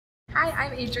Hi,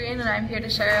 I'm Adrienne and I'm here to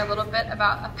share a little bit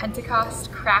about a Pentecost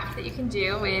craft that you can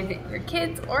do with your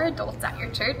kids or adults at your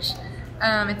church.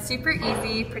 It's super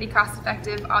easy, pretty cost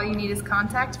effective. All you need is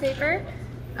contact paper.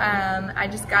 I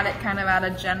just got it kind of at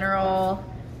a general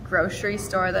grocery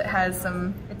store that has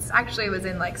some, it was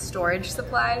in like storage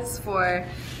supplies for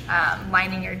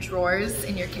lining your drawers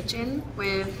in your kitchen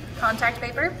with contact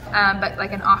paper, but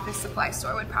like an office supply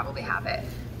store would probably have it.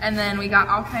 And then we got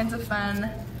all kinds of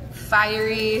fun,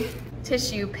 fiery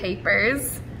tissue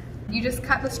papers. You just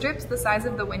cut the strips the size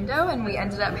of the window and we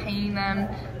ended up hanging them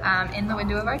in the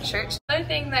window of our church. Another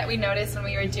thing that we noticed when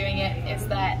we were doing it is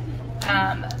that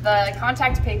the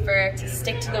contact paper, to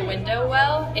stick to the window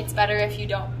well, it's better if you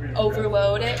don't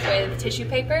overload it with tissue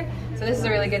paper. So this is a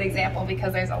really good example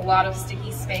because there's a lot of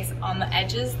sticky space on the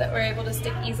edges that we're able to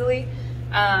stick easily.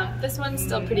 This one's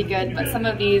still pretty good, but some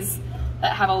of these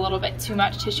that have a little bit too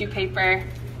much tissue paper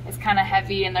is kind of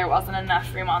heavy and there wasn't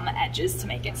enough room on the edges to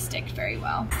make it stick very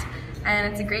well. And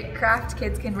it's a great craft.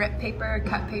 Kids can rip paper,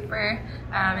 cut paper,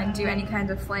 and do any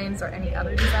kind of flames or any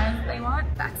other designs they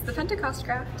want. That's the Pentecost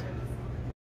craft.